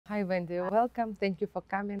Hi, Wendi. Welcome. Thank you for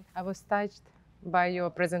coming. I was touched by your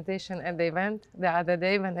presentation at the event the other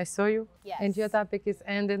day when I saw you. Yes. And your topic is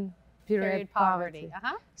ending period poverty.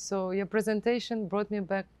 So your presentation brought me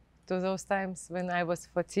back to those times when I was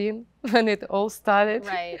 14, when it all started.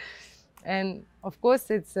 Right. And of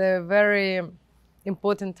course, it's a very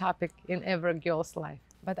important topic in every girl's life.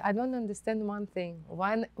 But I don't understand one thing,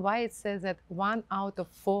 why it says that 1 out of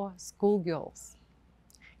 4 schoolgirls.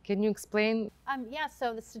 Can you explain? Yeah,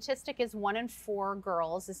 so the statistic is 1 in 4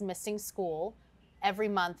 girls is missing school every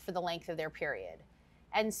month for the length of their period.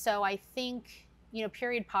 And so I think,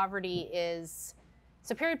 period poverty is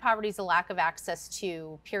a lack of access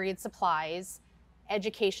to period supplies,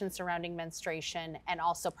 education surrounding menstruation, and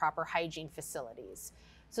also proper hygiene facilities.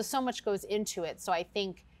 So much goes into it. So I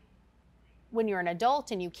think when you're an adult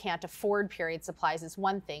and you can't afford period supplies is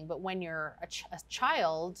one thing, but when you're a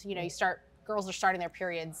child, girls are starting their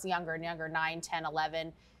periods younger and younger, 9, 10,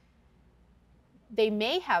 11. They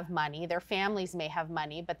may have money, their families may have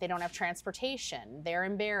money, but they don't have transportation. They're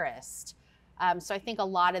embarrassed. So I think a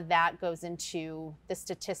lot of that goes into the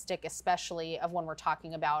statistic, especially of when we're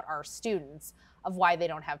talking about our students, of why they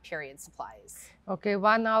don't have period supplies. Okay,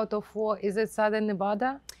 1 out of 4, is it Southern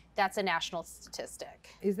Nevada? That's a national statistic.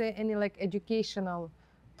 Is there any educational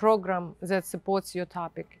program that supports your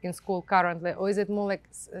topic in school currently, or is it more like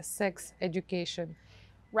sex education?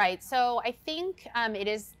 Right, so I think it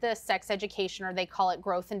is the sex education, or they call it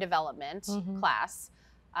growth and development class.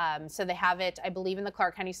 So they have it, I believe, in the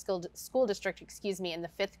Clark County School District, in the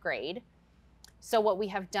 5th grade. So what we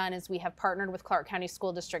have done is we have partnered with Clark County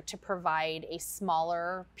School District to provide a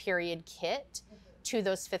smaller period kit to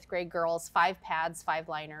those 5th grade girls, 5 pads, 5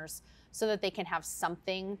 liners, so that they can have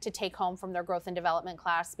something to take home from their growth and development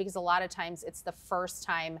class, because a lot of times it's the first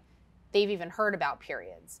time they've even heard about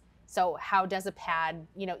periods. So how does a pad,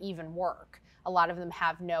 even work? A lot of them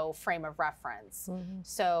have no frame of reference.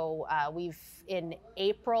 So in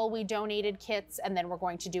April, we donated kits, and then we're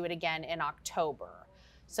going to do it again in October.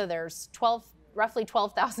 So there's roughly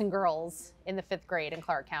 12,000 girls in the 5th grade in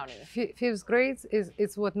Clark County. 5th grade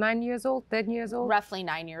it's what, 9 years old, 10 years old? Roughly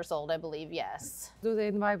 9 years old, I believe, yes. Do they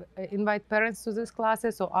invite parents to these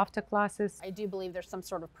classes or after classes? I do believe there's some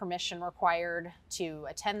sort of permission required to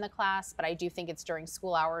attend the class, but I do think it's during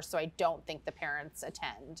school hours, so I don't think the parents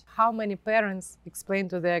attend. How many parents explain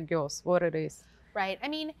to their girls what it is? Right. I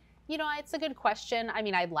mean, it's a good question. I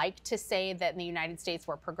mean, I'd like to say that in the United States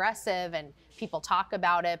we're progressive and people talk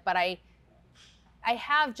about it, but I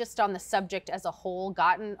have, just on the subject as a whole,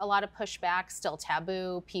 gotten a lot of pushback, still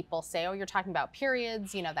taboo. People say, oh, you're talking about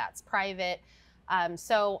periods, that's private.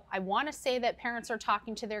 So I want to say that parents are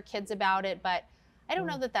talking to their kids about it, but I don't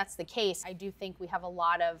know that that's the case. I do think we have a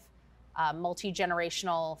lot of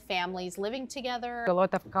multi-generational families living together. A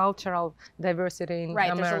lot of cultural diversity in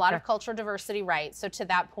America. There's a lot of cultural diversity, right. So to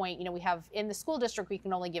that point, we have, in the school district, we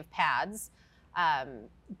can only give pads.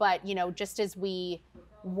 But, just as we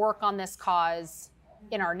work on this cause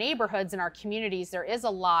in our neighborhoods, in our communities, there is a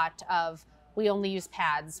lot of, we only use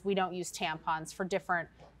pads, we don't use tampons, for different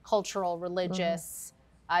cultural, religious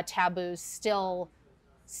taboos still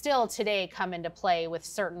today come into play with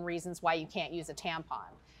certain reasons why you can't use a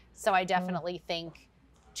tampon. So I definitely think,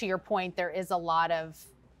 to your point, there is a lot of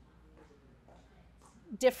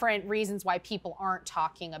different reasons why people aren't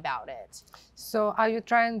talking about it. So are you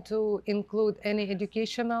trying to include any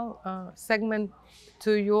educational segment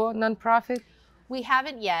to your nonprofit? We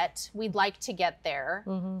haven't yet. We'd like to get there.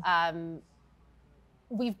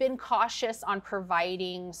 We've been cautious on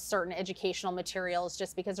providing certain educational materials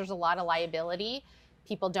just because there's a lot of liability.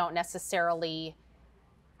 People don't necessarily,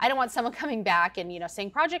 I don't want someone coming back and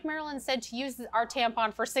saying, Project Marilyn said to use our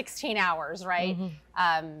tampon for 16 hours, right?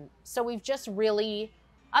 So we've just really,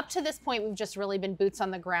 up to this point, we've just really been boots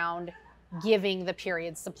on the ground giving the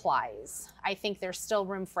period supplies. I think there's still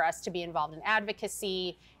room for us to be involved in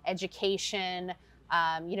advocacy, education,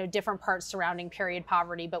 different parts surrounding period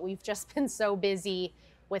poverty, but we've just been so busy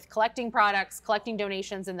with collecting products, collecting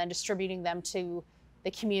donations, and then distributing them to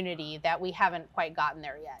the community that we haven't quite gotten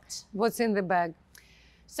there yet. What's in the bag?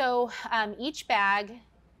 So each bag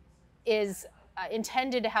is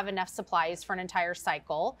intended to have enough supplies for an entire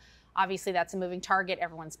cycle. Obviously, that's a moving target.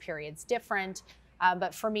 Everyone's period's different.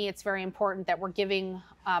 But for me, it's very important that we're giving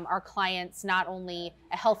our clients not only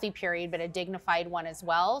a healthy period, but a dignified one as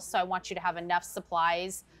well. So I want you to have enough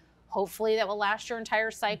supplies, hopefully, that will last your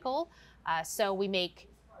entire cycle. So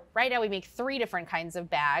right now we make 3 different kinds of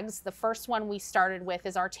bags. The first one we started with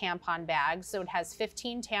is our tampon bag. So it has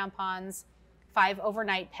 15 tampons, 5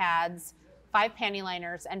 overnight pads, 5 panty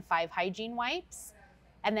liners, and 5 hygiene wipes.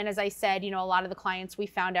 And then, as I said, a lot of the clients we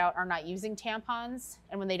found out are not using tampons.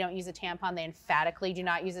 And when they don't use a tampon, they emphatically do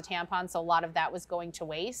not use a tampon. So a lot of that was going to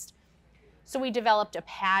waste. So we developed a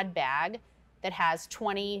pad bag that has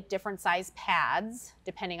 20 different size pads,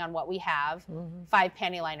 depending on what we have, 5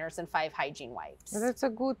 panty liners and 5 hygiene wipes. Well, that's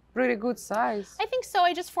a pretty good size. I think so.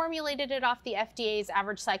 I just formulated it off the FDA's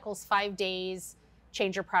average cycles, 5 days,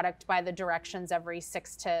 change your product by the directions every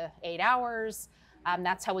 6 to 8 hours.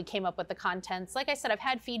 That's how we came up with the contents. Like I said, I've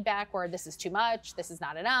had feedback where this is too much, this is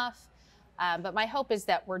not enough. But my hope is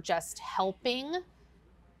that we're just helping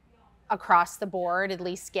across the board, at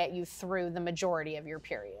least get you through the majority of your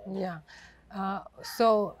period. Yeah.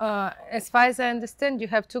 So as far as I understand, you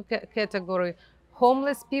have two categories,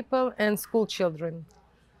 homeless people and school children.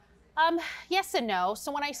 Yes and no.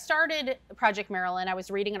 So when I started Project Marilyn, I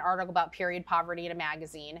was reading an article about period poverty in a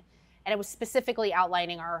magazine, and it was specifically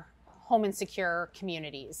outlining our home insecure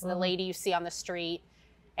communities. The lady you see on the street,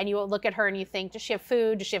 and you look at her and you think, does she have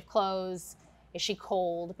food? Does she have clothes? Is she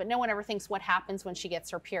cold? But no one ever thinks what happens when she gets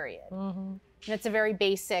her period. And it's a very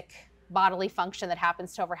basic bodily function that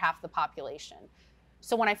happens to over half the population.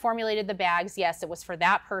 So when I formulated the bags, yes, it was for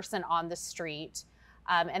that person on the street.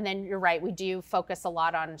 And then you're right, we do focus a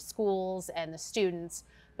lot on schools and the students.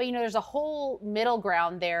 But there's a whole middle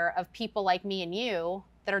ground there of people like me and you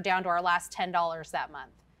that are down to our last $10 that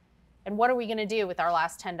month. And what are we gonna do with our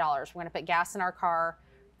last $10? We're gonna put gas in our car,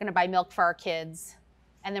 we're gonna buy milk for our kids,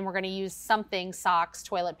 and then we're gonna use something, socks,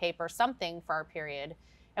 toilet paper, something for our period.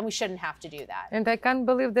 And we shouldn't have to do that. And I can't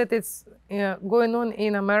believe that it's going on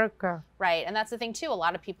in America. Right, and that's the thing too. A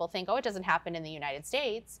lot of people think, oh, it doesn't happen in the United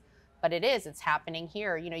States, but it is. It's happening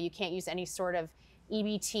here. You can't use any sort of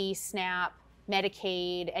EBT, SNAP,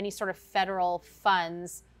 Medicaid, any sort of federal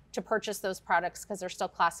funds to purchase those products because they're still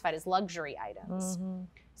classified as luxury items.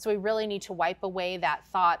 So we really need to wipe away that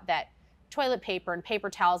thought that toilet paper and paper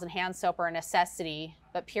towels and hand soap are a necessity,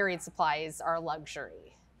 but period supplies are a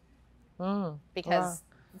luxury. Because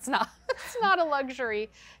it's not a luxury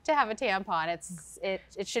to have a tampon.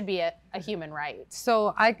 It should be a human right.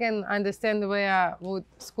 So I can understand where would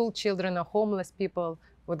school children or homeless people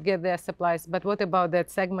would get their supplies, but what about that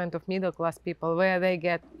segment of middle class people where they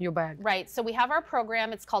get your bag? Right. So we have our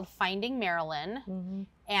program. It's called Finding Marilyn.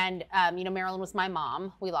 And Marilyn was my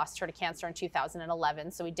mom. We lost her to cancer in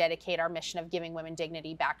 2011. So we dedicate our mission of giving women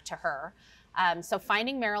dignity back to her. So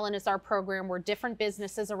Finding Marilyn is our program where different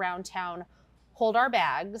businesses around town hold our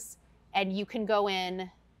bags, and you can go in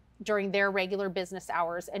during their regular business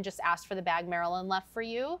hours and just ask for the bag Marilyn left for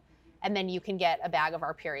you, and then you can get a bag of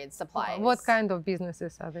our period supplies. What kind of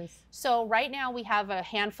businesses are these? So right now we have a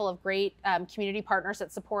handful of great community partners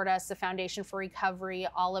that support us, the Foundation for Recovery,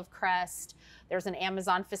 Olive Crest. There's an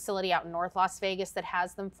Amazon facility out in North Las Vegas that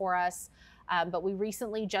has them for us. But we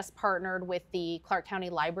recently just partnered with the Clark County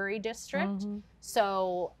Library District.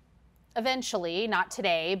 So eventually, not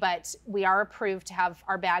today, but we are approved to have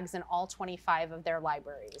our bags in all 25 of their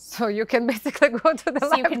libraries. So you can basically go to the library.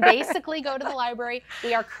 So you can basically go to the library.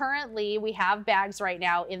 We have bags right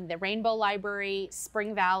now in the Rainbow Library,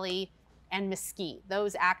 Spring Valley, and Mesquite.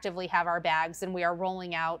 Those actively have our bags, and we are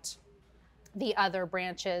rolling out the other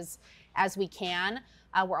branches as we can.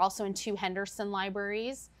 We're also in 2 Henderson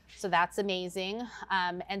libraries, so that's amazing.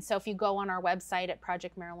 And so if you go on our website at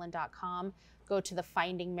projectmarilyn.com, go to the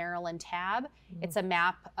Finding Marilyn tab. It's a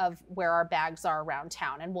map of where our bags are around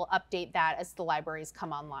town, and we'll update that as the libraries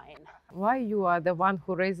come online. Why you are the one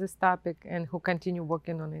who raised this topic and who continue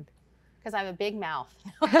working on it? Because I have a big mouth.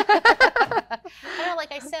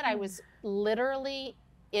 Like I said, I was literally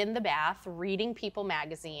in the bath reading People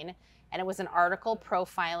magazine, and it was an article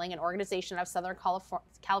profiling an organization out of Southern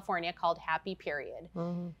California called Happy Period.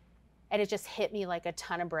 And it just hit me like a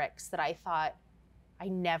ton of bricks that I thought, I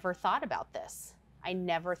never thought about this. I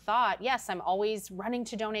never thought, yes, I'm always running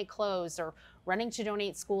to donate clothes or running to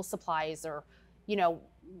donate school supplies or,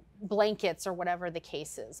 blankets or whatever the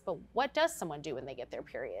case is. But what does someone do when they get their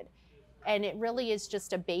period? And it really is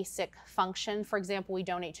just a basic function. For example, we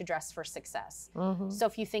donate to Dress for Success. So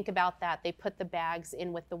if you think about that, they put the bags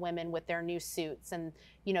in with the women with their new suits and,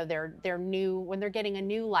 their new, when they're getting a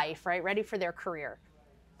new life, right, ready for their career.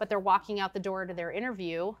 But they're walking out the door to their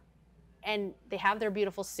interview, and they have their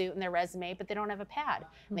beautiful suit and their resume, but they don't have a pad,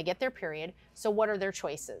 and they get their period. So what are their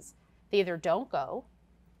choices? They either don't go,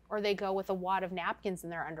 or they go with a wad of napkins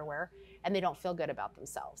in their underwear, and they don't feel good about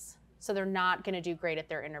themselves. So they're not gonna do great at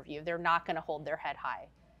their interview. They're not gonna hold their head high.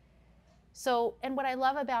 So, and what I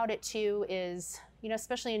love about it too is,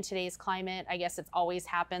 especially in today's climate, I guess it always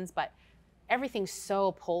happens, but everything's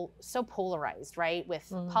so polarized, right?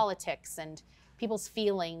 With politics and people's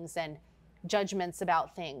feelings and judgments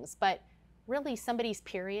about things. But really somebody's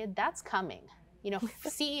period, that's coming. You know,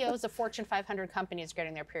 CEOs of Fortune 500 companies are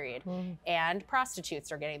getting their period, and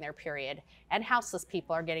prostitutes are getting their period, and houseless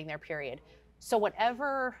people are getting their period. So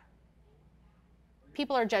whatever,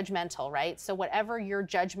 people are judgmental, right? So whatever your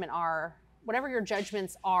judgments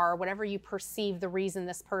are, whatever you perceive the reason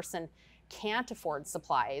this person can't afford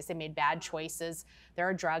supplies, they made bad choices, they're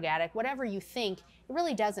a drug addict, whatever you think, it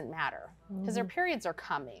really doesn't matter, because their periods are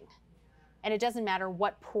coming. And it doesn't matter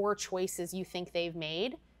what poor choices you think they've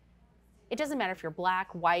made. It doesn't matter if you're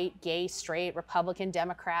black, white, gay, straight, Republican,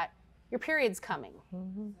 Democrat, your period's coming.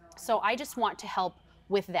 So I just want to help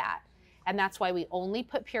with that. And that's why we only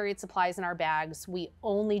put period supplies in our bags. We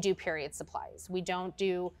only do period supplies. We don't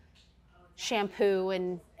do shampoo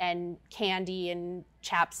and candy and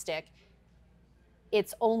chapstick.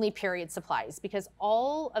 It's only period supplies, because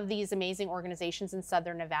all of these amazing organizations in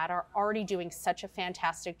Southern Nevada are already doing such a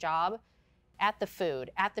fantastic job at the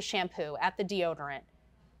food, at the shampoo, at the deodorant.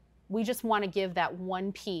 We just want to give that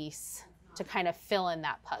one piece to kind of fill in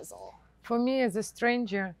that puzzle. For me, as a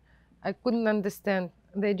stranger, I couldn't understand.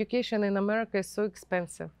 The education in America is so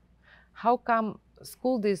expensive. How come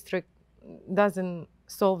school district doesn't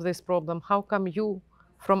solve this problem? How come you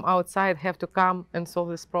from outside have to come and solve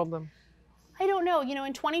this problem? I don't know. You know,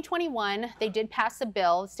 in 2021, they did pass a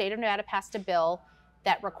bill, the state of Nevada passed a bill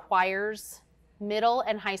that requires middle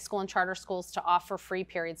and high school and charter schools to offer free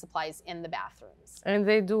period supplies in the bathrooms. And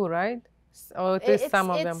they do, right? Or at least some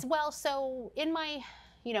of them? Well, so in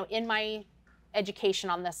my education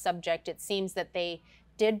on this subject, it seems that they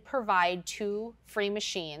did provide 2 free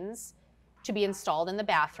machines to be installed in the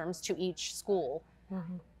bathrooms to each school.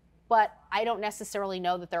 But I don't necessarily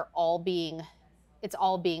know that it's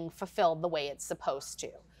all being fulfilled the way it's supposed to.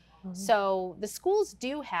 So the schools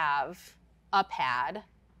do have a pad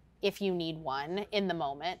if you need one in the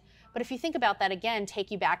moment. But if you think about that again,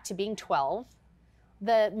 take you back to being 12,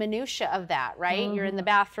 the minutia of that, right? You're in the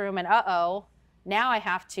bathroom and now I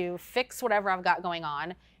have to fix whatever I've got going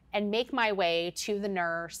on and make my way to the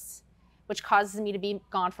nurse, which causes me to be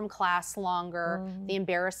gone from class longer, the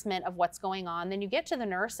embarrassment of what's going on. Then you get to the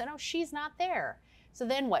nurse and she's not there. So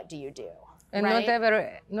then what do you do? And right?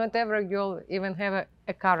 not every girl even have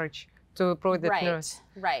a courage to approach the nurse.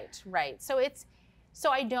 Right. So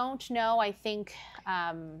I don't know. I think,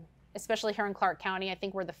 especially here in Clark County, I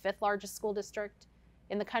think we're the 5th largest school district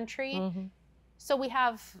in the country. So we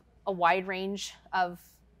have a wide range of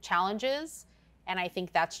challenges, and I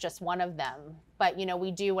think that's just one of them. But you know,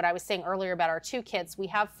 we do what I was saying earlier about our 2 kits. We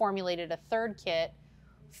have formulated a 3rd kit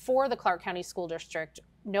for the Clark County School District.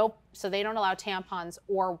 So they don't allow tampons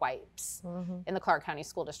or wipes in the Clark County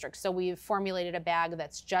School District. So we've formulated a bag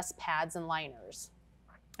that's just pads and liners,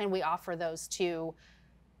 and we offer those to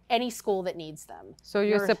any school that needs them. So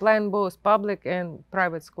you're supplying both public and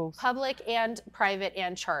private schools? Public and private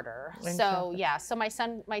and charter. Yeah, so my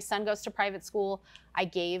son goes to private school. I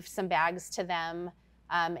gave some bags to them,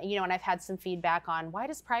 you know, and I've had some feedback on, why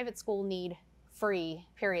does private school need free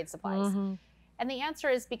period supplies? And the answer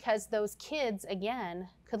is because those kids, again,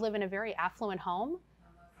 could live in a very affluent home,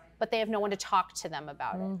 but they have no one to talk to them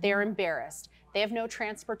about it. They're embarrassed. They have no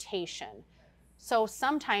transportation. So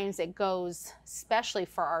sometimes it goes, especially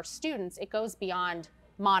for our students, it goes beyond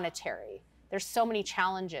monetary. There's so many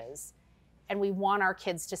challenges, and we want our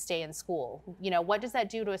kids to stay in school. You know, what does that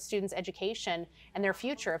do to a student's education and their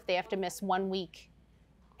future if they have to miss 1 week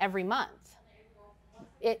every month?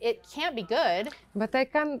 It can't be good. But I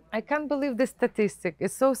can't believe this statistic.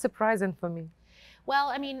 It's so surprising for me. Well,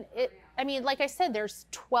 I mean, like I said, there's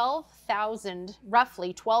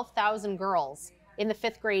roughly 12,000 girls in the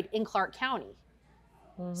 5th grade in Clark County.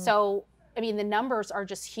 So, I mean, the numbers are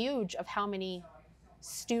just huge of how many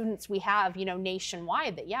students we have, you know,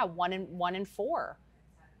 nationwide. That, yeah, 1 in 4,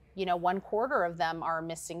 you know, 1/4 of them are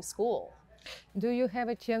missing school. Do you have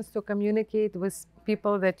a chance to communicate with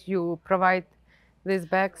people that you provide these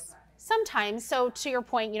bags? Sometimes. So to your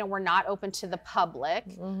point, you know, we're not open to the public.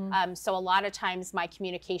 So a lot of times my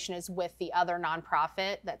communication is with the other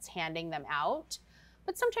nonprofit that's handing them out.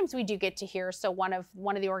 But sometimes we do get to hear. So one of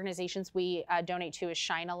the organizations we donate to is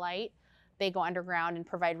Shine a Light. They go underground and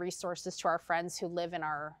provide resources to our friends who live in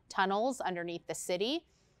our tunnels underneath the city.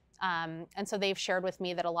 And so they've shared with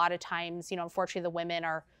me that a lot of times, you know, unfortunately the women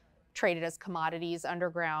are traded as commodities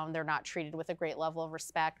underground. They're not treated with a great level of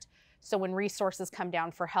respect. So when resources come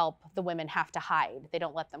down for help, the women have to hide. They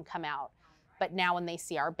don't let them come out. But now when they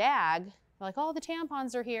see our bag, they're like, oh, the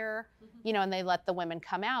tampons are here, you know, and they let the women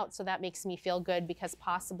come out. So that makes me feel good, because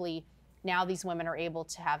possibly now these women are able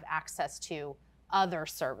to have access to other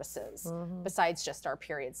services besides just our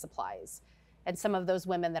period supplies. And some of those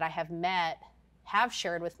women that I have met have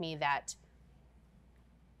shared with me that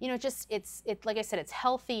you know, just it like I said, it's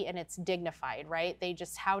healthy and it's dignified, right? They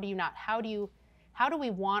just how do we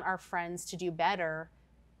want our friends to do better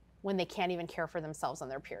when they can't even care for themselves on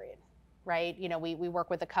their period, right? You know, we work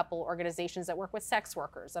with a couple organizations that work with sex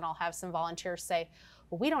workers, and I'll have some volunteers say,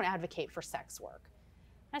 well, we don't advocate for sex work.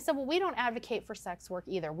 And I said, well, we don't advocate for sex work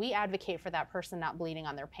either. We advocate for that person not bleeding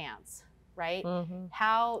on their pants, right?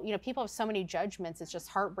 How, you know, people have so many judgments, it's just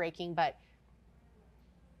heartbreaking, but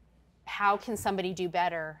how can somebody do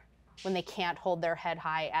better when they can't hold their head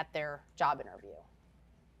high at their job interview?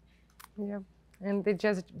 Yeah. And they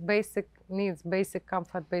just basic needs, basic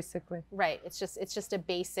comfort, basically. Right. It's just a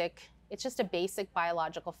basic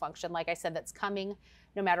biological function, like I said, that's coming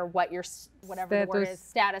no matter what your whatever the word is,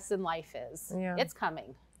 status in life is. Yeah. It's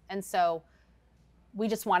coming. And so we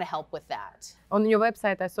just want to help with that. On your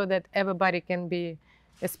website, I saw that everybody can be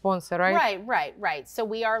a sponsor, right? Right. So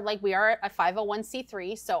we are a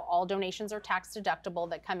 501c3, so all donations are tax deductible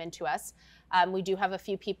that come into us. We do have a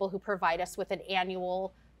few people who provide us with an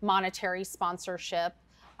annual monetary sponsorship.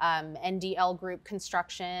 NDL Group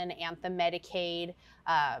Construction, Anthem Medicaid,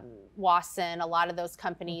 Wasson, a lot of those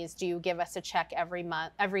companies do give us a check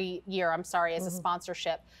every year, as a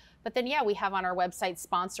sponsorship. But then, yeah, we have on our website,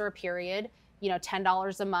 sponsor a period, you know,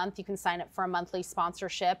 $10 a month. You can sign up for a monthly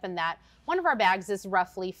sponsorship, and that one of our bags is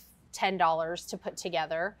roughly $10 to put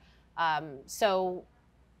together. So,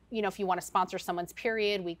 you know, if you want to sponsor someone's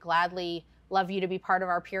period, we gladly love you to be part of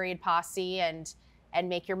our period posse and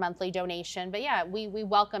make your monthly donation. But yeah, we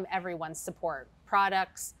welcome everyone's support,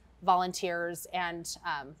 products, volunteers, and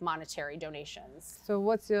monetary donations. So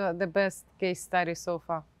what's the best case study so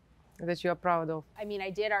far that you're proud of? I mean,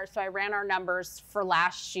 I ran our numbers for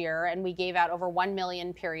last year, and we gave out over 1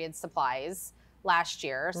 million period supplies last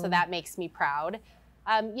year. So that makes me proud.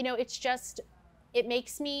 You know, it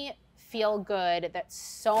makes me feel good that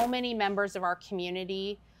so many members of our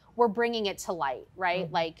community were bringing it to light,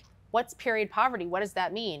 right? Like, what's period poverty? What does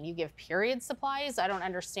that mean? You give period supplies? I don't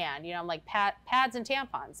understand. You know, I'm like pads and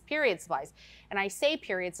tampons, period supplies. And I say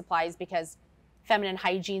period supplies because feminine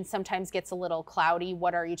hygiene sometimes gets a little cloudy.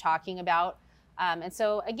 What are you talking about? And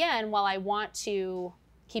so again, while I want to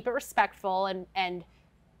keep it respectful and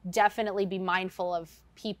definitely be mindful of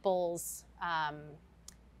people's,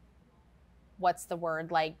 what's the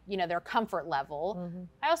word, like, you know, their comfort level.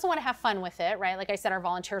 I also want to have fun with it, right? Like I said, our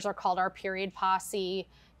volunteers are called our period posse.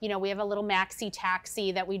 You know, we have a little maxi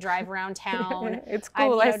taxi that we drive around town. It's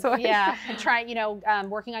cool, I saw it. Yeah,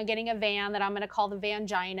 working on getting a van that I'm going to call the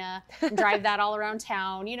Vangina, and drive that all around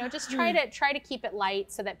town. You know, just try to keep it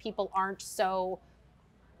light so that people aren't so,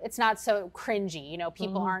 it's not so cringy. You know,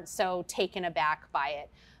 people aren't so taken aback by it.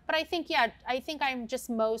 But I think I'm just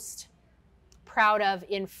most proud of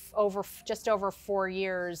just over 4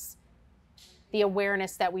 years, the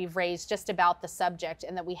awareness that we've raised just about the subject,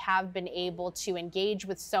 and that we have been able to engage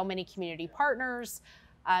with so many community partners.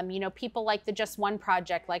 You know, people like the Just One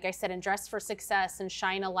Project, like I said, and Dress for Success and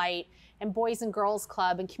Shine a Light and Boys and Girls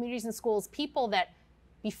Club and Communities and Schools, people that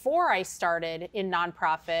before I started in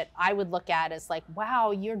nonprofit, I would look at as like,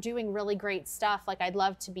 wow, you're doing really great stuff. Like, I'd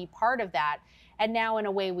love to be part of that. And now in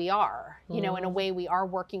a way we are, you know, in a way we are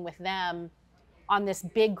working with them on this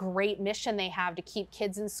big, great mission they have to keep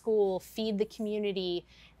kids in school, feed the community,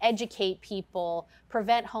 educate people,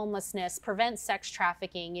 prevent homelessness, prevent sex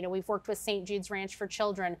trafficking. You know, we've worked with St. Jude's Ranch for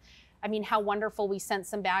Children. I mean, how wonderful. We sent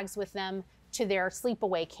some bags with them to their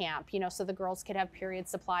sleepaway camp, you know, so the girls could have period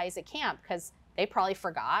supplies at camp, because they probably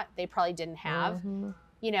forgot, they probably didn't have,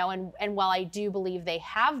 you know, and while I do believe they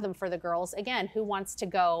have them for the girls, again, who wants to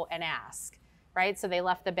go and ask, right? So they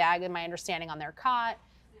left the bag, in my understanding, on their cot.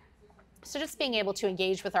 So just being able to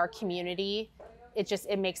engage with our community,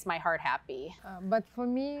 it makes my heart happy. But for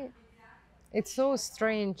me, it's so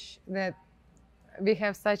strange that we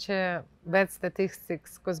have such a bad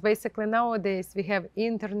statistics, because basically nowadays we have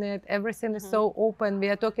internet, everything is so open. We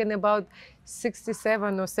are talking about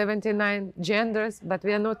 67 or 79 genders, but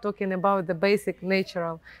we are not talking about the basic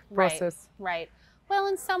natural process. Right. Well,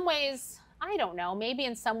 in some ways, I don't know, maybe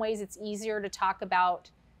in some ways it's easier to talk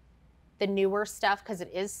about the newer stuff because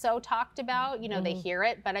it is so talked about, you know, they hear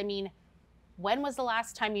it. But I mean, when was the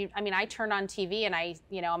last time I turn on TV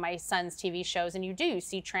and on my son's TV shows, and you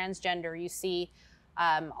see transgender, you see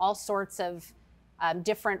all sorts of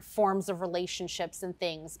different forms of relationships and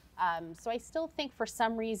things. So I still think for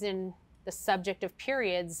some reason, the subject of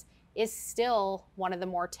periods is still one of the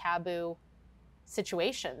more taboo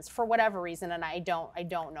situations for whatever reason, and I don't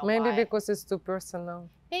know maybe why. Because it's too personal.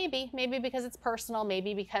 Maybe because it's personal,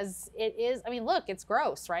 maybe because it is, I mean, look, it's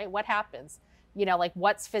gross, right? What happens? You know, like,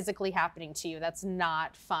 what's physically happening to you? That's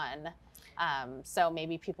not fun. So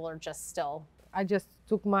maybe people are just still I just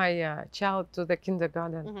took my child to the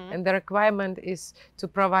kindergarten, Mhm. and the requirement is to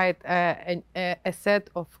provide a set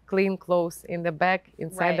of clean clothes in the bag,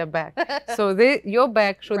 inside the bag. So your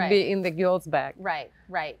bag should Right. be in the girl's bag. Right,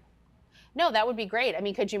 right. No, that would be great. I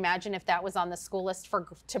mean, could you imagine if that was on the school list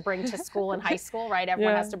to bring to school in high school, right?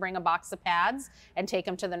 Everyone has to bring a box of pads and take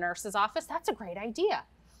them to the nurse's office. That's a great idea.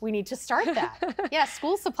 We need to start that. Yeah,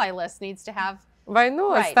 school supply list needs to have. Why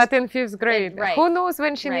not? Right. Start in 5th grade. Right. Who knows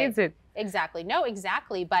when she Right. needs it? Exactly. No,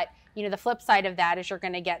 exactly. But you know, the flip side of that is you're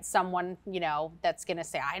going to get someone, you know, that's going to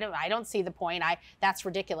say, I don't see the point. That's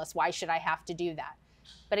ridiculous. Why should I have to do that?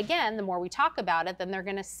 But again, the more we talk about it, then they're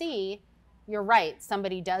going to see, you're right,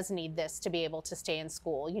 somebody does need this to be able to stay in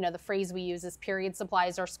school. You know, the phrase we use is period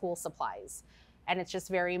supplies are school supplies. And it's just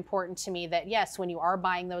very important to me that, yes, when you are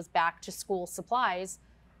buying those back to school supplies,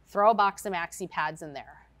 throw a box of maxi pads in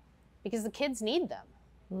there because the kids need them.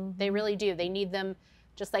 Mm-hmm. They really do. They need them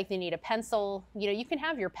just like they need a pencil. You know, you can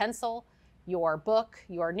have your pencil, your book,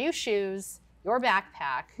 your new shoes, your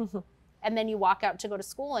backpack, and then you walk out to go to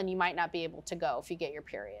school and you might not be able to go if you get your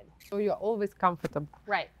period. So you're always comfortable.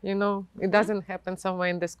 Right. You know, it doesn't happen somewhere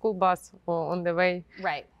in the school bus or on the way.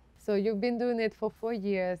 Right. So you've been doing it for 4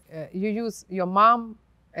 years. You use your mom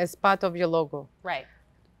as part of your logo. Right.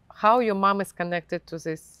 How your mom is connected to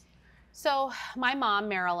this? So my mom,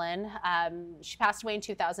 Marilyn, she passed away in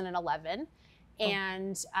 2011.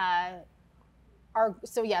 And our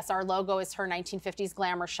logo is her 1950s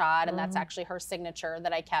glamour shot, and that's actually her signature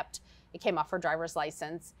that I kept. It came off her driver's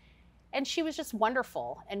license. And she was just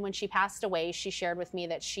wonderful. And when she passed away, she shared with me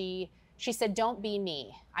that she said, don't be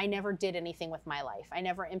me. I never did anything with my life. I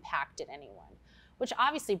never impacted anyone, which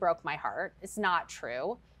obviously broke my heart. It's not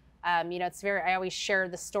true. You know, I always share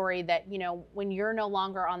the story that, you know, when you're no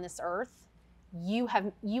longer on this earth, you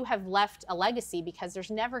have left a legacy because there's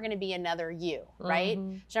never going to be another you, right?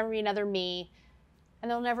 There's never be another me, and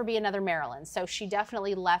there'll never be another Marilyn. So she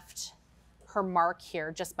definitely left her mark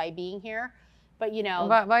here just by being here. But you know,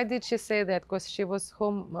 why did she say that? Because she was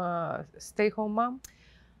stay-home mom.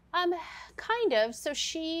 Kind of. So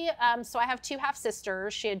so I have 2 half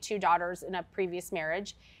sisters. She had 2 daughters in a previous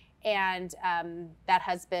marriage. And that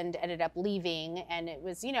husband ended up leaving, and it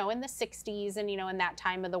was, you know, in the 60s, and, you know, in that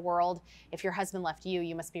time of the world, if your husband left you,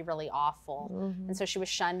 you must be really awful. And so she was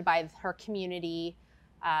shunned by her community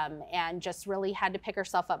and just really had to pick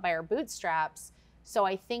herself up by her bootstraps. So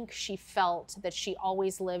I think she felt that she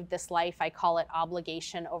always lived this life, I call it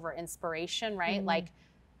obligation over inspiration, right? Like,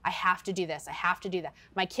 I have to do this, I have to do that.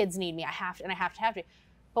 My kids need me, I have to.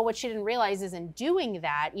 But what she didn't realize is in doing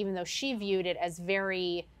that, even though she viewed it as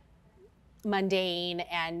very mundane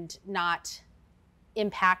and not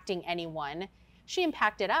impacting anyone, she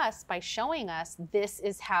impacted us by showing us this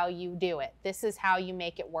is how you do it. This is how you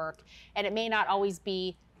make it work. And it may not always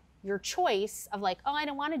be your choice of like, oh, I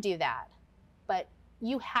don't want to do that. But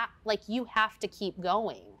you have to keep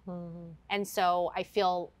going. And so I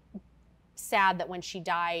feel sad that when she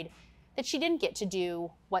died, that she didn't get to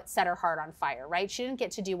do what set her heart on fire, right? She didn't get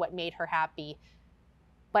to do what made her happy.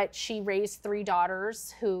 But she raised 3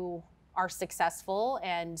 daughters who are successful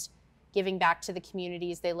and giving back to the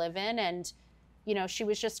communities they live in. And, you know, she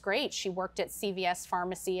was just great. She worked at CVS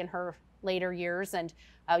Pharmacy in her later years, and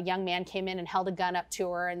a young man came in and held a gun up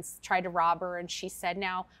to her and tried to rob her. And she said,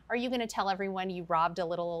 now, are you going to tell everyone you robbed a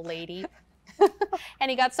little old lady?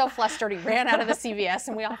 And he got so flustered, he ran out of the CVS,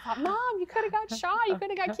 and we all thought, Mom, you could have got shot, you could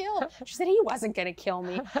have got killed. She said, he wasn't going to kill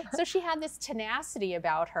me. So she had this tenacity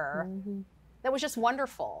about her that was just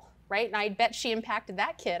wonderful. Right? And I bet she impacted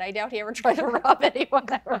that kid. I doubt he ever tried to rob anyone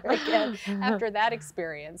ever again after that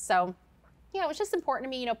experience. So, yeah, it was just important to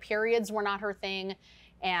me. You know, periods were not her thing.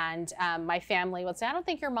 And my family would say, I don't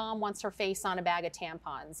think your mom wants her face on a bag of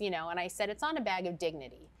tampons, you know. And I said, it's on a bag of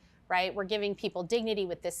dignity, right? We're giving people dignity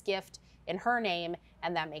with this gift in her name,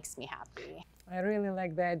 and that makes me happy. I really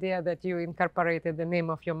like the idea that you incorporated the name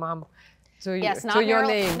of your mom to your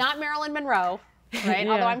name. Not Marilyn Monroe. Right?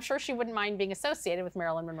 Although I'm sure she wouldn't mind being associated with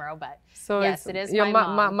Marilyn Monroe, but so yes, it is your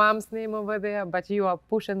my mom's name over there, but you are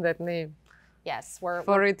pushing that name. Yes,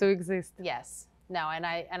 for it to exist. Yes, no, and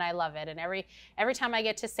I love it, and every time I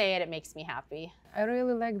get to say it, it makes me happy. I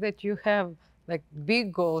really like that you have like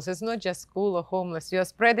big goals. It's not just school or homeless. You're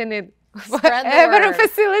spreading it. Spread the every word.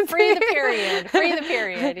 facility. Free the period. Free the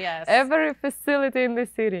period. Yes. Every facility in the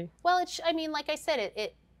city. Well, I mean, like I said,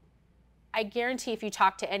 I guarantee if you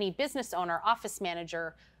talk to any business owner, office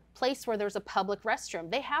manager, place where there's a public restroom,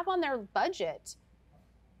 they have on their budget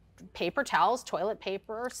paper towels, toilet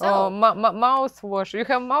paper, soap. Oh, mouthwash. You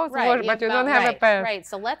have mouthwash, but you don't have a pad. Right,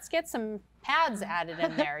 so let's get some pads added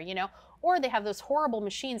in there, you know. Or they have those horrible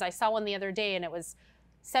machines. I saw one the other day, and it was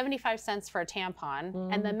 75 cents for a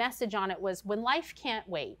tampon. And the message on it was, when life can't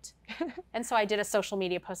wait. And so I did a social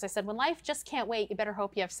media post. I said, when life just can't wait, you better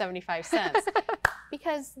hope you have 75 cents.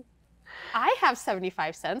 Because I have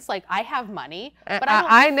 75 cents, like I have money, but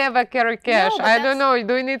I never carry cash. No, I don't know.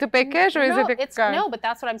 Do you need to pay cash or is it a card? No, but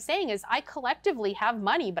that's what I'm saying is I collectively have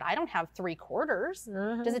money, but I don't have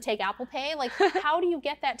 3/4. Does it take Apple Pay? Like, how do you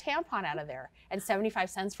get that tampon out of there? And 75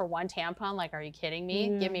 cents for one tampon? Like, are you kidding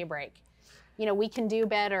me? Give me a break. You know, we can do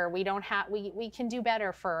better. We can do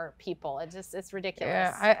better for people. It's ridiculous.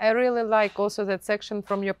 Yeah, I really like also that section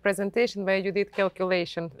from your presentation where you did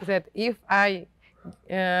calculation that if I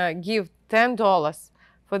give $10,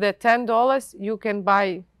 for that $10 you can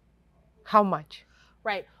buy how much?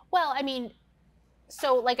 Right. Well, I mean,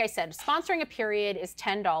 so like I said, sponsoring a period is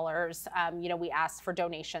 $10. You know, we ask for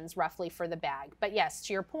donations roughly for the bag. But yes,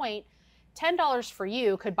 to your point, $10 for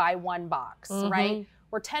you could buy one box, right?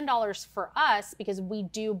 Or $10 for us because we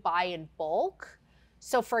do buy in bulk.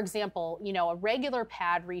 So for example, you know, a regular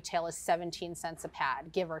pad retail is 17 cents a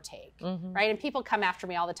pad, give or take, right? And people come after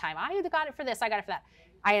me all the time. I got it for this, I got it for that.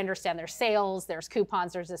 I understand there's sales, there's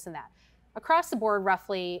coupons, there's this and that. Across the board,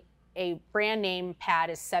 roughly a brand name pad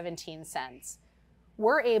is 17 cents. We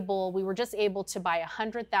were just able to buy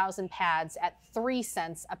 100,000 pads at 3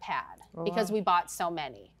 cents a pad because we bought so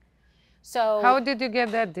many. So how did you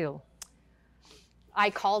get that deal? I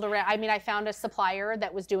called around. I mean, I found a supplier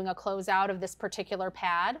that was doing a closeout of this particular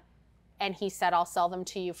pad, and he said, I'll sell them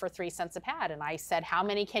to you for 3 cents a pad. And I said, how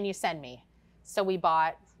many can you send me? So we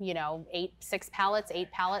bought, you know, 8 pallets,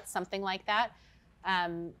 something like that.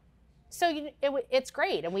 So it's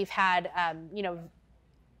great. And we've had, you know,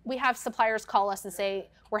 we have suppliers call us and say,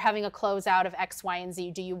 we're having a closeout of X, Y, and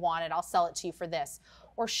Z. Do you want it? I'll sell it to you for this.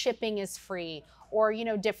 Or shipping is free, or, you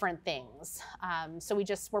know, different things. So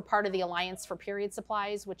we're part of the Alliance for Period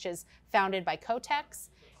Supplies, which is founded by Kotex,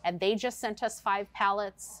 and they just sent us 5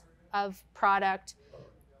 pallets of product.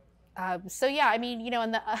 So yeah, I mean, you know,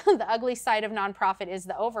 and the ugly side of nonprofit is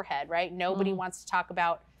the overhead, right? Nobody wants to talk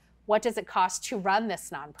about what does it cost to run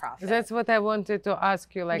this nonprofit. That's what I wanted to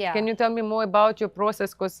ask you. Like, can you tell me more about your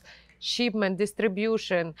process? Because shipment,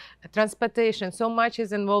 distribution, transportation, so much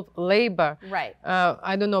is involved, labor. Right.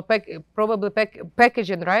 I don't know, probably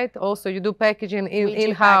packaging, right? Also, you do packaging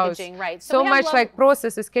in-house. Packaging, right. So much like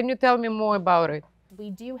processes. Can you tell me more about it? We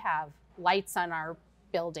do have lights on our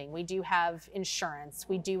building. We do have insurance.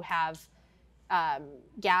 We do have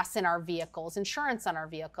gas in our vehicles, insurance on our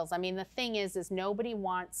vehicles. I mean, the thing is nobody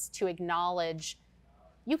wants to acknowledge,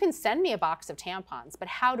 you can send me a box of tampons, but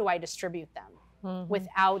how do I distribute them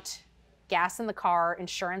without gas in the car,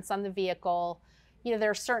 insurance on the vehicle? You know,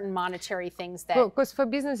 there are certain monetary things that... Because for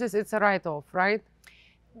businesses, it's a write-off, right?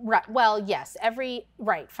 Right. Well, yes.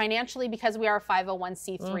 Right. Financially, because we are a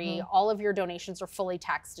 501c3, all of your donations are fully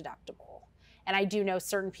tax deductible. And I do know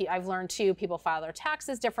certain people, I've learned too, people file their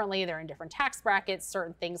taxes differently. They're in different tax brackets,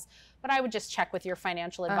 certain things. But I would just check with your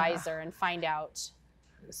financial advisor and find out.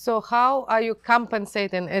 So how are you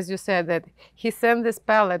compensating, as you said, that he sent this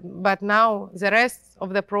pallet, but now the rest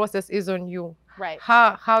of the process is on you? Right.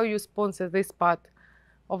 How you sponsor this part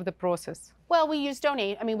of the process? Well, we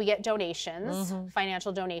get donations,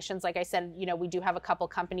 financial donations. Like I said, you know, we do have a couple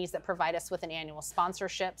companies that provide us with an annual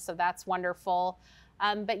sponsorship, so that's wonderful.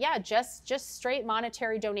 But yeah, just straight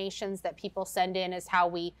monetary donations that people send in is how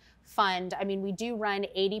we fund. I mean, we do run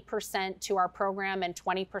 80% to our program and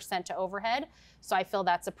 20% to overhead. So I feel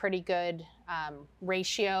that's a pretty good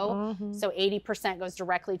ratio. So 80% goes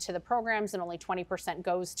directly to the programs and only 20%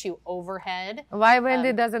 goes to overhead. Why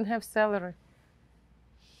Wendi doesn't have salary?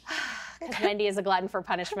 Because Wendi is a glutton for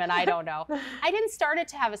punishment. I don't know. I didn't start it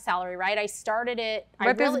to have a salary, right? I started it.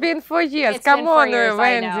 But it's been 4 years. Come on,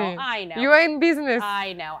 Wendi. I know. You are in business.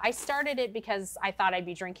 I know. I started it because I thought I'd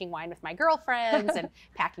be drinking wine with my girlfriends and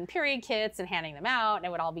packing period kits and handing them out, and it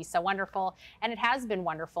would all be so wonderful. And it has been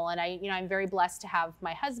wonderful. And I'm very blessed to have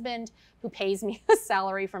my husband who pays me a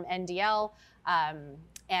salary from NDL,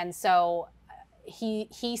 and so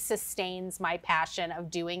he sustains my passion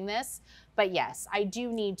of doing this. But yes, I do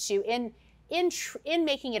need to, in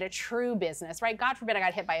making it a true business, right? God forbid I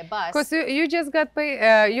got hit by a bus. Because you just got paid,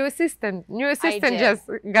 your new assistant just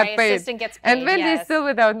got paid. My assistant gets paid, and Wendi is still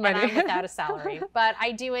without money. And I'm without a salary. But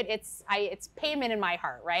I do it, it's payment in my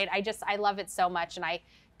heart, right? I love it so much, and I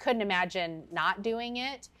couldn't imagine not doing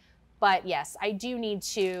it. But yes, I do need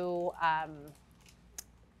to,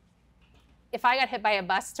 if I got hit by a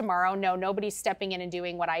bus tomorrow, no, nobody's stepping in and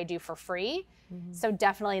doing what I do for free. So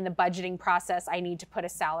definitely in the budgeting process, I need to put a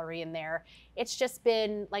salary in there. It's just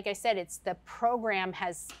been, like I said, the program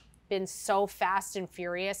has been so fast and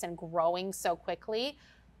furious and growing so quickly.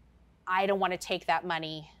 I don't want to take that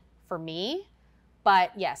money for me.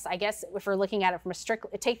 But yes, I guess if we're looking at it from a strict,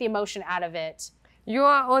 take the emotion out of it. You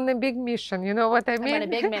are on a big mission, you know what I mean? I'm on a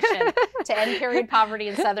big mission to end period poverty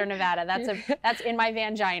in Southern Nevada. That's in my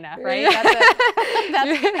vangina, right?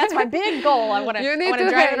 That's my big goal. I want to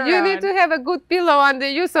drive it around. You need to have a good pillow under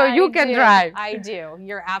you so you can drive. I do.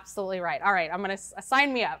 You're absolutely right. All right, I'm going to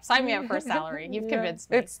sign me up. Sign me up for a salary. You've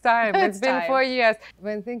convinced me. It's time. It's been 4 years.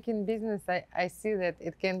 When thinking business, I see that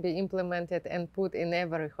it can be implemented and put in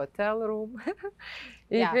every hotel room.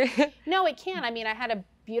 No, it can. I mean, I had a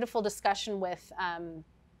beautiful discussion with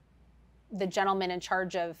the gentleman in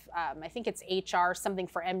charge of, I think it's HR, something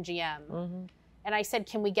for MGM. Mm-hmm. And I said,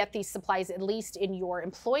 can we get these supplies at least in your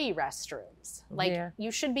employee restrooms? Like,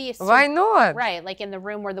 you should be. Why not? Right. Like in the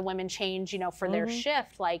room where the women change, you know, for their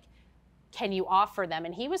shift, like, can you offer them?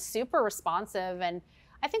 And he was super responsive. And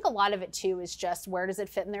I think a lot of it too is just where does it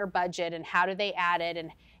fit in their budget and how do they add it?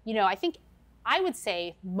 And, you know, I would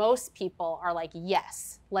say most people are like,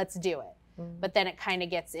 yes, let's do it. But then it kind of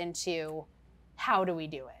gets into how do we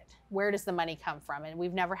do it? Where does the money come from? And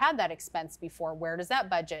we've never had that expense before. Where does that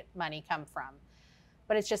budget money come from?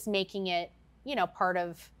 But it's just making it, you know, part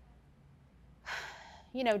of,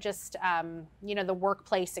 you know, just, you know, the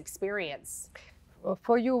workplace experience.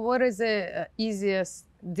 For you, what is the easiest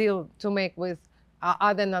deal to make with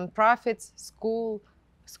other nonprofits,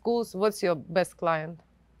 schools? What's your best client?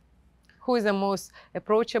 Who is the most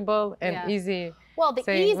approachable and easy? Well, the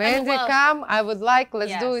easy. Wendi, come. I would like.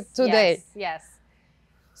 Let's do it today. Yes.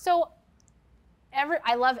 So,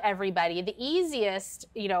 I love everybody. The easiest,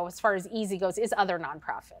 you know, as far as easy goes, is other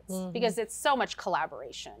nonprofits because it's so much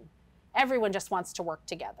collaboration. Everyone just wants to work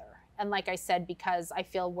together. And like I said, because I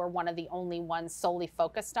feel we're one of the only ones solely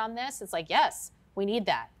focused on this, it's like, yes, we need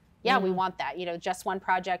that. Yeah, we want that. You know, Just One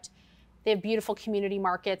Project, they have beautiful community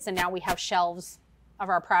markets, and now we have shelves of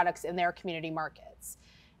our products in their community markets.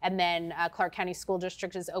 And then Clark County School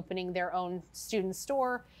District is opening their own student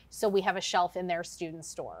store, so we have a shelf in their student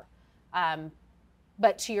store.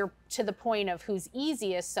 But to the point of who's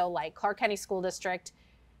easiest, so like Clark County School District,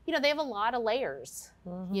 you know, they have a lot of layers,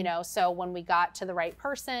 you know, so when we got to the right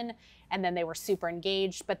person and then they were super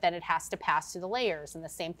engaged, but then it has to pass through the layers. And the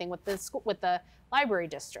same thing with the library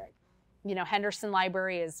district. You know, Henderson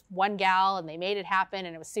Library is one gal and they made it happen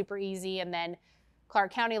and it was super easy. And then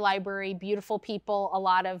Clark County Library, beautiful people, a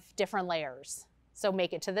lot of different layers. So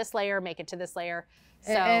make it to this layer, make it to this layer.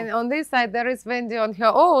 So, and on this side, there is Wendi on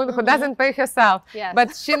her own who doesn't pay herself. Yes.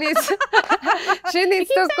 But she needs,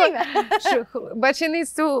 but she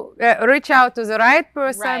needs to reach out to the right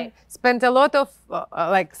person, spend a lot of,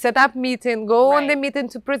 like set up meeting, go on the meeting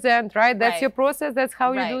to present, right? That's your process. That's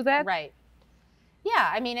how you do that? Right. Yeah,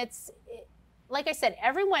 I mean, like I said,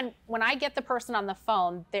 everyone, when I get the person on the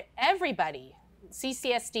phone, everybody,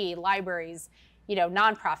 CCSD, libraries, you know,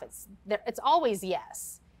 nonprofits, it's always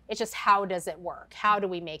yes. It's just how does it work? How do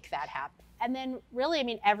we make that happen? And then really, I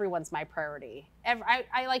mean, everyone's my priority.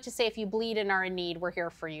 I like to say if you bleed and are in need, we're here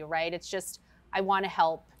for you, right? It's just, I want to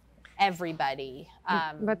help everybody.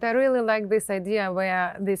 But I really like this idea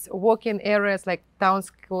where these walking areas like Town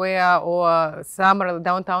Square or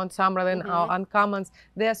downtown Summerlin or Uncommons,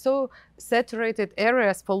 they are so saturated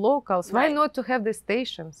areas for locals. Why not to have the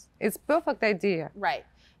stations? It's perfect idea. Right.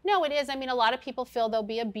 No, it is. I mean, a lot of people feel there'll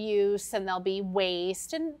be abuse and there'll be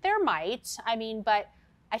waste, and there might. I mean, but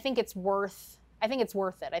I think it's worth it. I think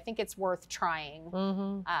it's worth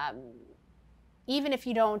trying. Even if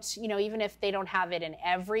you don't, you know, even if they don't have it in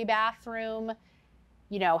every bathroom,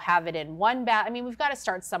 you know, have it in one bath. I mean, we've got to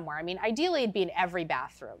start somewhere. I mean, ideally it'd be in every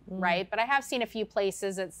bathroom, right? But I have seen a few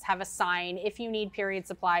places that have a sign, if you need period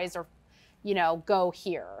supplies or, you know, go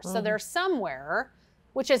here. So there's somewhere,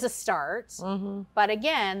 which is a start. But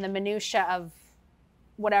again, the minutia of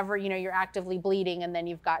whatever, you know, you're actively bleeding and then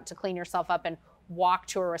you've got to clean yourself up and walk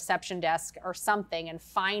to a reception desk or something and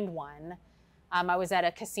find one. I was at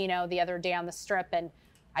a casino the other day on the Strip and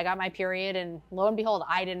I got my period and lo and behold,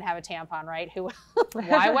 I didn't have a tampon, right?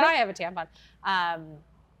 Why would I have a tampon?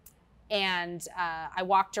 I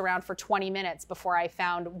walked around for 20 minutes before I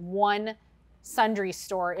found one sundry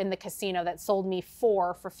store in the casino that sold me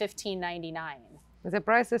 4 for $15.99. The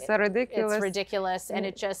prices are ridiculous. It's ridiculous, and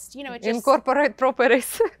it just, you know, it just... Incorporate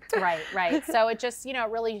properties. Right. So it just, you know,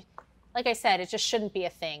 really, like I said, it just shouldn't be a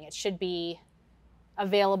thing. It should be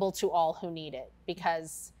available to all who need it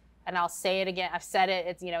because, and I'll say it again, I've said it,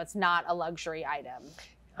 it's, you know, it's not a luxury item.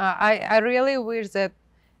 I really wish that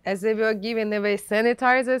as they were giving away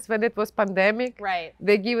sanitizers when it was pandemic,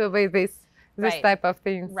 they give away this type of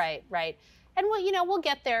things. Right. And we'll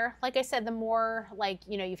get there. Like I said, the more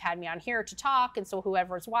you've had me on here to talk, and so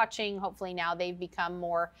whoever's watching, hopefully now they've become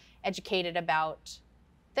more educated about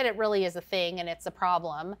that it really is a thing and it's a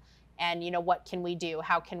problem, and what can we do?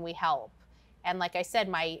 How can we help? And like I said,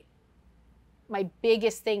 my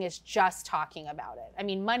biggest thing is just talking about it. I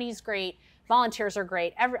mean, money's great, volunteers are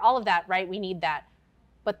great, all of that, right? We need that.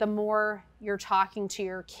 But the more you're talking to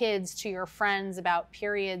your kids, to your friends about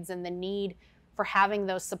periods and the need for having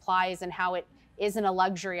those supplies and how it isn't a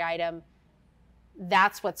luxury item,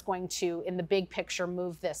 that's what's going to, in the big picture,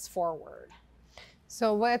 move this forward.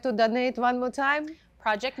 So where to donate one more time?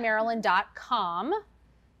 ProjectMarilyn.com.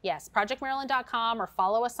 Yes, ProjectMarilyn.com, or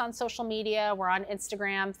follow us on social media. We're on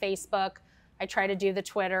Instagram, Facebook. I try to do the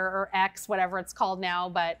Twitter or X, whatever it's called now,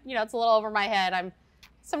 but it's a little over my head.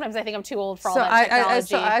 Sometimes I think I'm too old for all that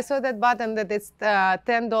technology. I saw that button that it's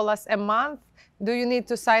 $10 a month. Do you need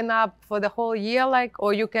to sign up for the whole year,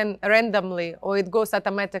 or you can randomly, or it goes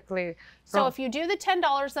automatically? So if you do the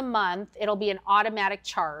 $10 a month, it'll be an automatic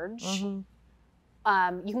charge.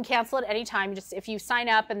 Mm-hmm. You can cancel it anytime. Just if you sign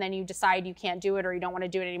up and then you decide you can't do it or you don't want to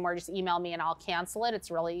do it anymore, just email me and I'll cancel it.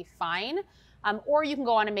 It's really fine. Or you can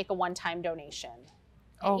go on and make a one-time donation.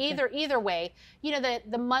 Okay. Either way,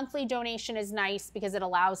 the monthly donation is nice because it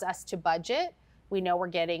allows us to budget. We know we're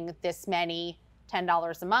getting this many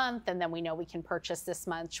 $10 a month, and then we know we can purchase this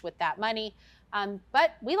much with that money.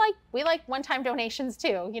 But we like one-time donations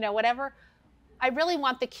too. Whatever. I really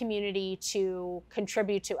want the community to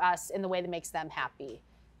contribute to us in the way that makes them happy.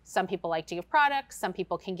 Some people like to give products, some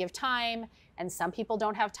people can give time, and some people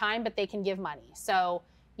don't have time, but they can give money. So,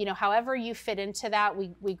 however you fit into that,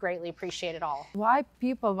 we greatly appreciate it all. Why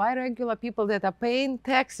regular people that are paying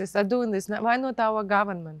taxes are doing this? Why not our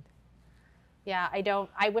government? Yeah,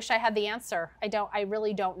 I wish I had the answer. I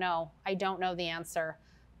really don't know. I don't know the answer.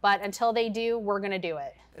 But until they do, we're going to do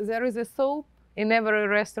it. There is a soap in every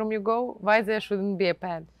restroom you go. Why there shouldn't be a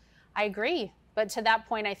pad? I agree. But to that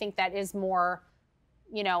point, I think that is more,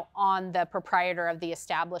 on the proprietor of the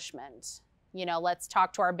establishment. Let's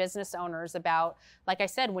talk to our business owners about, like I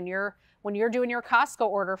said, when you're doing your Costco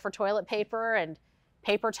order for toilet paper and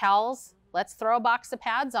paper towels, let's throw a box of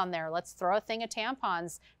pads on there. Let's throw a thing of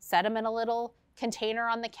tampons, set them in a little container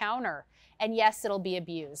on the counter. And yes, it'll be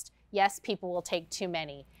abused. Yes, people will take too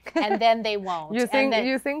many, and then they won't. You think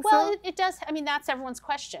so? Well, it does. I mean, that's everyone's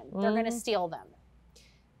question. They're going to steal them.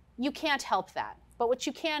 You can't help that. But what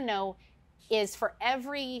you can know is for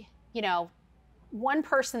every, one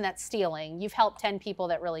person that's stealing, you've helped 10 people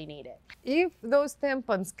that really need it. If those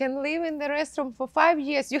tampons can live in the restroom for 5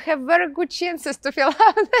 years, you have very good chances to fill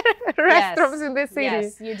out the restrooms in the city.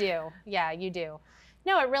 Yes, you do. Yeah, you do.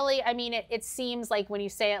 No, it really, it seems like when you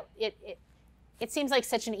say it seems like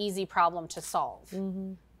such an easy problem to solve.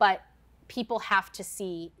 Mm-hmm. But people have to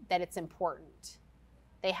see that it's important.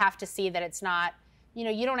 They have to see that it's not,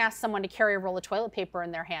 you don't ask someone to carry a roll of toilet paper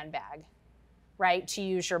in their handbag, right, to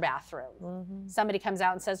use your bathroom. Mm-hmm. Somebody comes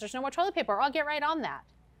out and says, there's no more toilet paper. I'll get right on that.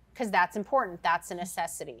 Because that's important. That's a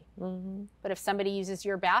necessity. Mm-hmm. But if somebody uses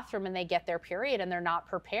your bathroom and they get their period and they're not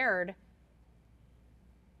prepared,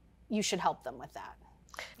 you should help them with that.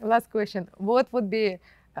 Last question. What would be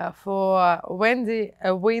for Wendi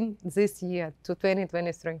a win this year to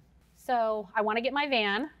 2023? So I want to get my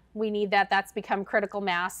van. We need that. That's become critical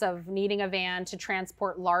mass of needing a van to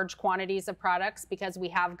transport large quantities of products, because we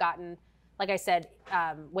have gotten, like I said,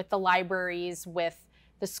 with the libraries, with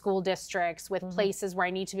the school districts, with mm-hmm. places where I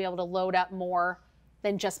need to be able to load up more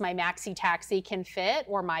than just my maxi taxi can fit,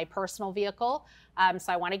 or my personal vehicle.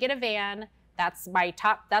 So I want to get a van. That's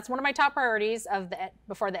one of my top priorities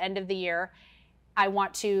before the end of the year. I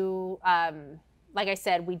want to, like I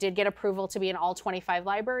said, we did get approval to be in all 25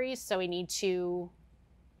 libraries, so we need to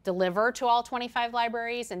deliver to all 25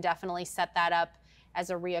 libraries and definitely set that up as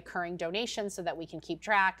a reoccurring donation so that we can keep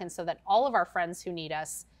track and so that all of our friends who need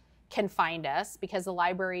us can find us, because the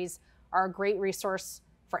libraries are a great resource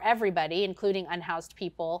for everybody, including unhoused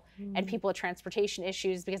people and people with transportation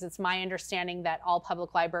issues, because it's my understanding that all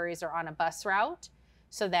public libraries are on a bus route,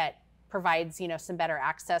 so that provides, some better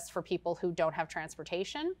access for people who don't have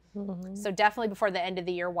transportation. Mm-hmm. So definitely before the end of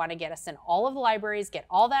the year, want to get us in all of the libraries, get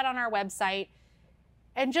all that on our website,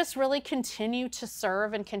 and just really continue to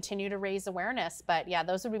serve and continue to raise awareness. But yeah,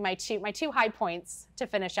 those would be my two high points to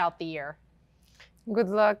finish out the year. Good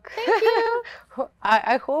luck. Thank you.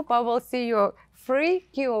 I hope I will see your free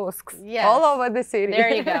kiosks all over the city.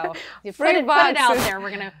 There you go. You put it out there.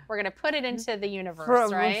 We're gonna put it into the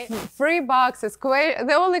universe, right? Free boxes.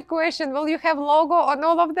 The only question: will you have logo on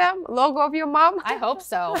all of them? Logo of your mom? I hope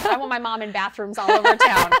so. I want my mom in bathrooms all over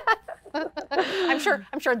town. I'm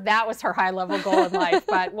sure that was her high level goal in life,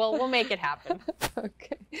 but we'll make it happen.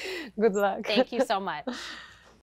 Okay. Good luck. Thank you so much.